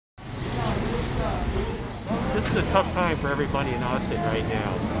is a tough time for everybody in Austin right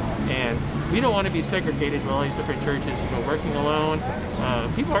now. And we don't want to be segregated with all these different churches, working alone.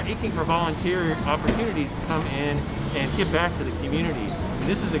 People are aching for volunteer opportunities to come in and give back to the community. And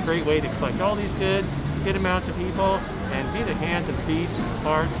this is a great way to collect all these good amounts of people and be the hands and feet,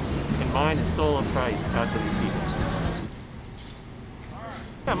 heart, and mind and soul of Christ out to these people.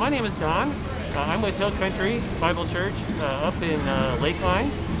 Yeah, my name is Don. I'm with Hill Country Bible Church up in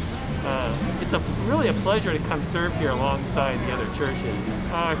Lakeline. It's really a pleasure to come serve here alongside the other churches.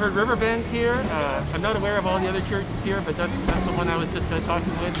 I heard Riverbend's here. I'm not aware of all the other churches here, but that's the one I was just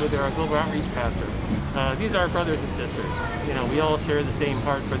talking with our global outreach pastor. These are our brothers and sisters. We all share the same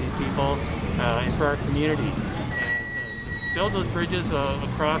heart for these people and for our community. And to build those bridges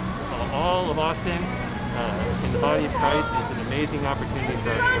across all of Austin in the body of Christ is an amazing opportunity for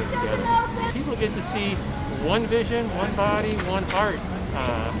us to work together. People get to see one vision, one body, one heart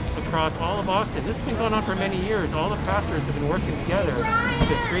across all of Austin. This has been going on for many years. All the pastors have been working together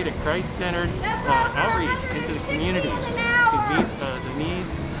to create a Christ-centered outreach into the community to meet the needs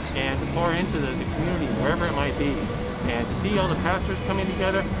and to pour into the community wherever it might be. And to see all the pastors coming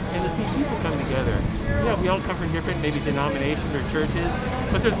together and to see people come together. Yeah, we all come from different maybe denominations or churches,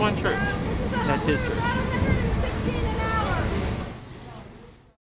 but there's one church, and that's his church.